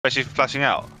Is she flashing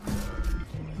out?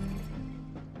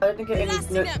 I don't think it is.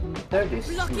 No,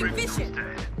 Blocking vision.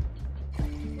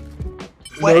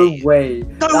 no way.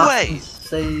 No That's way!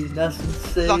 Insane. That's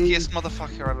insane. Luckiest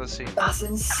motherfucker I've ever seen. That's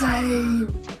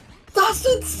insane. That's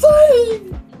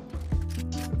insane.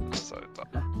 So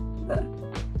dumb.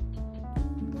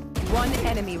 One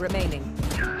enemy remaining.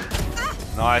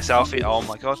 Nice, Alfie. Oh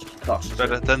my god. That's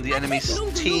Better than the enemy's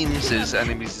teams.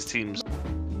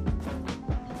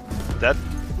 Dead.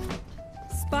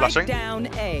 Spike Flashing. down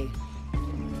A.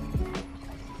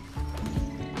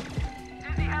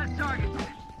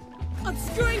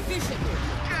 Obscuring vision.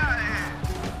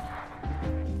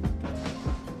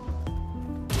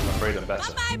 I'm afraid I'm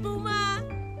better. Bye, Boomer.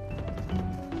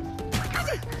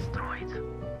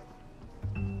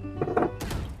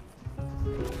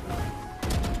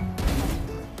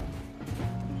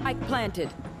 I planted.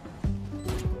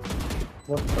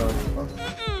 What the fuck?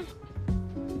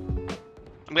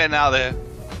 I'm getting out of there.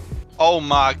 Oh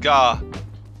my god.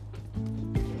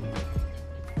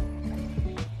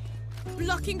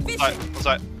 Blocking vision.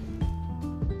 Sorry.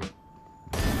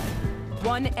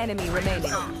 One enemy remaining.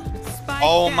 Spike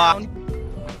Oh down. my.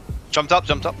 Jumped up.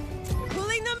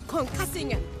 Pulling them.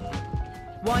 Concussing.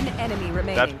 One enemy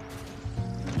remaining.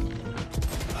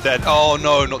 Dead. Oh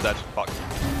no, not dead. Fuck.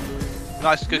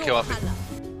 Nice, good kill, Alfie.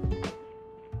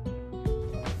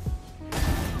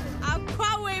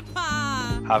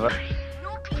 Aquawepa. Have it.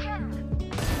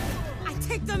 I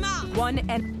take them out.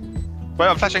 Wait,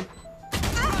 I'm flashing.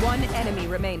 One enemy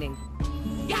remaining.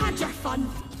 You had your fun.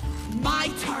 My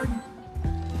turn.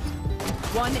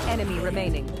 One enemy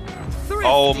remaining.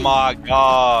 Oh my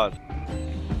god.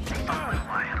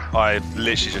 I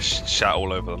literally just shat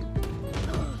all over them.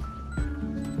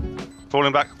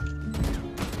 Falling back.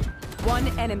 One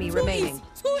enemy remaining.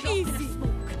 Too easy.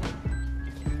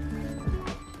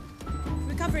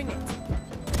 Recovering it.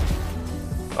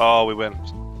 Oh, we win.